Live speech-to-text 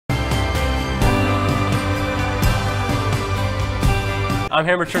I'm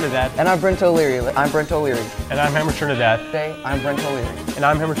Hammer Trinidad. And I'm Brent O'Leary. I'm Brent O'Leary. And I'm Hammer Trinidad. Today, I'm Brent O'Leary. And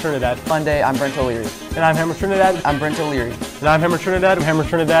I'm Hammer Trinidad. Monday, I'm Brent O'Leary. And I'm Hammer Trinidad. I'm Brent O'Leary. And I'm Hammer Trinidad. I'm Hammer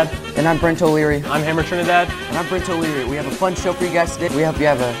Trinidad. And I'm Brent O'Leary. I'm Hammer Trinidad. And I'm Brent O'Leary. We have a fun show for you guys today. We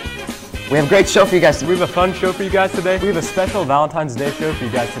have a great show for you guys today. We have a fun show for you guys today. We have a special Valentine's Day show for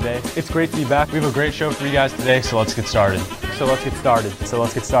you guys today. It's great to be back. We have a great show for you guys today, so let's get started. So let's get started. So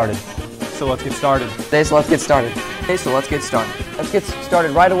let's get started. So let's get started. Today, so let's get started. Okay, so let's get started. Let's get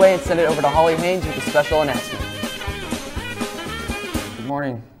started right away and send it over to Holly Haynes with a special announcement. Good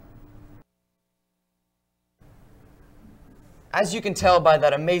morning. As you can tell by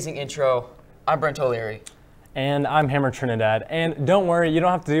that amazing intro, I'm Brent O'Leary. And I'm Hammer Trinidad. And don't worry, you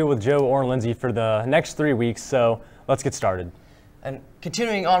don't have to deal with Joe or Lindsay for the next 3 weeks, so let's get started. And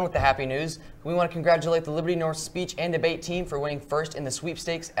continuing on with the happy news, we want to congratulate the Liberty North Speech and Debate team for winning first in the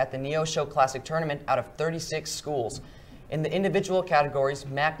sweepstakes at the Neo Show Classic Tournament out of 36 schools. In the individual categories,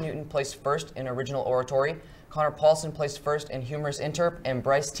 Mac Newton placed first in Original Oratory, Connor Paulson placed first in Humorous Interp, and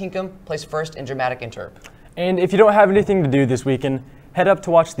Bryce Tinkham placed first in Dramatic Interp. And if you don't have anything to do this weekend, head up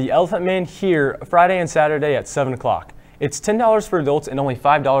to watch The Elephant Man here Friday and Saturday at 7 o'clock. It's $10 for adults and only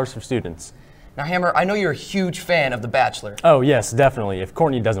 $5 for students. Now, Hammer, I know you're a huge fan of The Bachelor. Oh, yes, definitely. If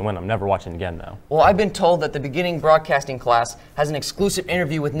Courtney doesn't win, I'm never watching again, though. Well, I've been told that the beginning broadcasting class has an exclusive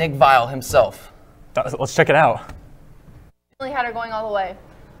interview with Nick Viall himself. Let's check it out. We had her going all the way.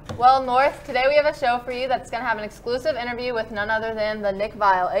 Well, North, today we have a show for you that's going to have an exclusive interview with none other than the Nick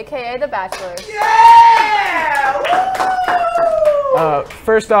Viall, a.k.a. The Bachelor. Yeah!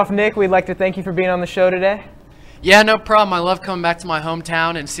 First off, Nick, we'd like to thank you for being on the show today. Yeah, no problem. I love coming back to my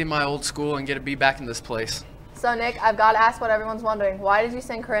hometown and see my old school and get to be back in this place. So, Nick, I've got to ask what everyone's wondering. Why did you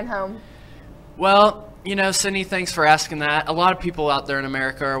send Corinne home? Well, you know, Sydney, thanks for asking that. A lot of people out there in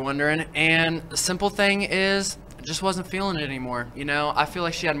America are wondering, and the simple thing is, I just wasn't feeling it anymore. You know, I feel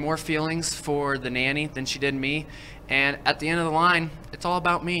like she had more feelings for the nanny than she did me, and at the end of the line, it's all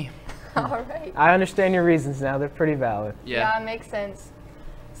about me. All right. I understand your reasons now. They're pretty valid. Yeah, it makes sense.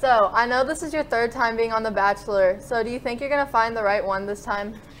 So, I know this is your third time being on The Bachelor, so do you think you're going to find the right one this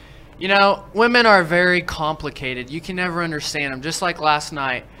time? You know, women are very complicated. You can never understand them. Just like last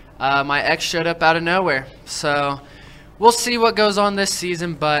night, my ex showed up out of nowhere. So, we'll see what goes on this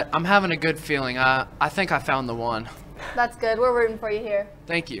season, but I'm having a good feeling. I think I found the one. That's good. We're rooting for you here.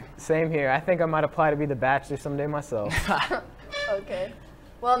 Thank you. Same here. I think I might apply to be the Bachelor someday myself. Okay.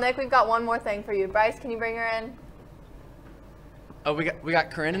 Well, Nick, we've got one more thing for you. Bryce, can you bring her in? Oh, we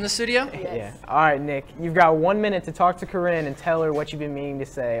got Corinne in the studio? Yes. Yeah. All right, Nick. You've got 1 minute to talk to Corinne and tell her what you've been meaning to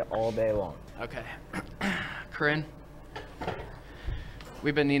say all day long. Okay. Corinne,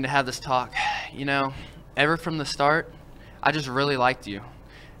 we've been needing to have this talk. You know, ever from the start, I just really liked you.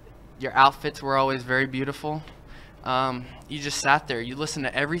 Your outfits were always very beautiful. You just sat there. You listened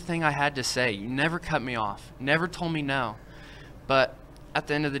to everything I had to say. You never cut me off. Never told me no. But at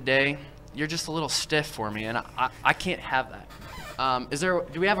the end of the day, you're just a little stiff for me, and I can't have that.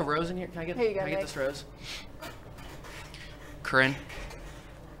 Do we have a rose in here? Can I get, here you go, can I get this rose? Corinne,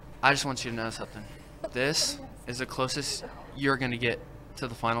 I just want you to know something. This is the closest you're going to get to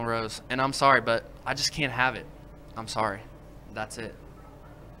the final rose. And I'm sorry, but I just can't have it. I'm sorry. That's it.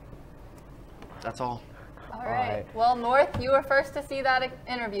 That's all. All right. Well, North, you were first to see that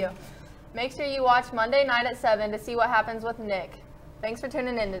interview. Make sure you watch Monday night at 7 to see what happens with Nick. Thanks for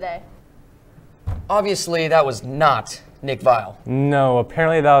tuning in today. Obviously, that was not Nick Viall. No,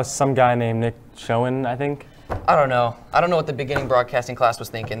 apparently that was some guy named Nick Schoen, I think. I don't know. I don't know what the beginning broadcasting class was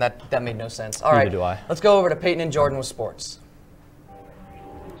thinking. That made no sense. All right. Neither do I. Let's go over to Peyton and Jordan with sports.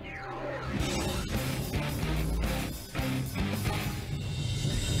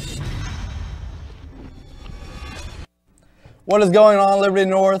 What is going on, Liberty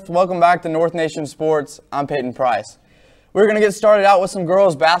North? Welcome back to North Nation Sports. I'm Peyton Price. We're going to get started out with some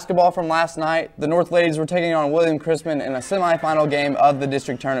girls basketball from last night. The North Ladies were taking on William Crispin in a semifinal game of the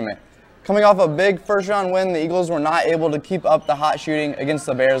district tournament. Coming off a big first-round win, the Eagles were not able to keep up the hot shooting against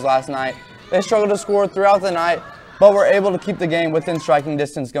the Bears last night. They struggled to score throughout the night, but were able to keep the game within striking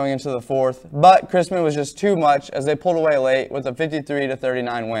distance going into the fourth. But Crispin was just too much as they pulled away late with a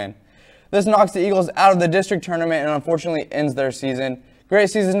 53-39 win. This knocks the Eagles out of the district tournament and unfortunately ends their season. Great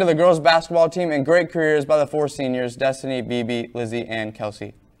season to the girls basketball team and great careers by the four seniors, Destiny, Bibi, Lizzie, and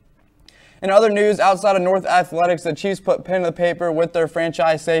Kelsey. In other news, outside of North Athletics, the Chiefs put pen to the paper with their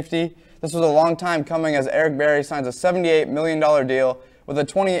franchise safety. This was a long time coming as Eric Berry signs a $78 million deal with a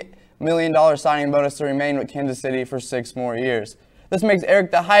 $20 million signing bonus to remain with Kansas City for 6 more years. This makes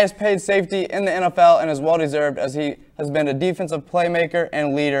Eric the highest paid safety in the NFL and is well deserved as he has been a defensive playmaker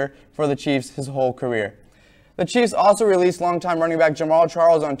and leader for the Chiefs his whole career. The Chiefs also released longtime running back Jamal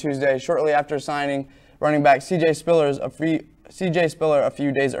Charles on Tuesday, shortly after signing running back C.J. Spiller a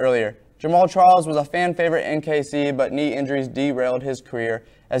few days earlier. Jamal Charles was a fan favorite in KC, but knee injuries derailed his career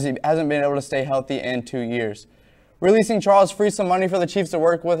as he hasn't been able to stay healthy in 2 years. Releasing Charles frees some money for the Chiefs to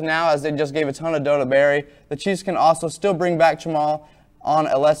work with now, as they just gave a ton of dough to Barry. The Chiefs can also still bring back Jamal on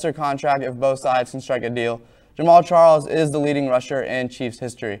a lesser contract if both sides can strike a deal. Jamal Charles is the leading rusher in Chiefs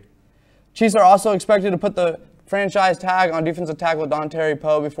history. Chiefs are also expected to put the franchise tag on defensive tackle Dontari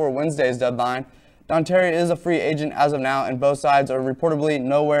Poe before Wednesday's deadline. Dontari is a free agent as of now, and both sides are reportedly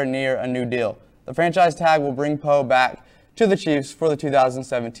nowhere near a new deal. The franchise tag will bring Poe back to the Chiefs for the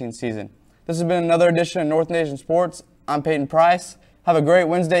 2017 season. This has been another edition of North Nation Sports. I'm Peyton Price. Have a great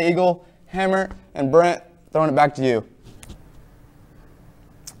Wednesday, Eagle. Hammer and Brent, throwing it back to you.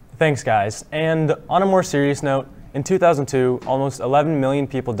 Thanks, guys. And on a more serious note, in 2002, almost 11 million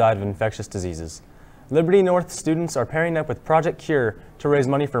people died of infectious diseases. Liberty North students are pairing up with Project Cure to raise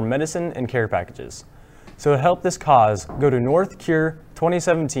money for medicine and care packages. So to help this cause, go to North Cure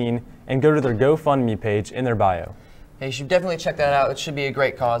 2017 and go to their GoFundMe page in their bio. Hey, you should definitely check that out. It should be a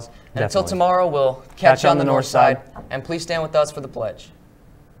great cause. And Definitely. until tomorrow, we'll catch you on the north side. And please stand with us for the pledge.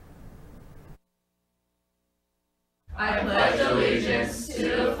 I pledge allegiance to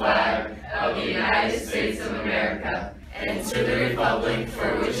the flag of the United States of America and to the republic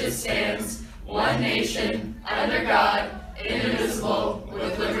for which it stands, one nation, under God, indivisible,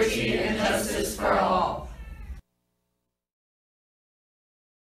 with liberty and justice for all.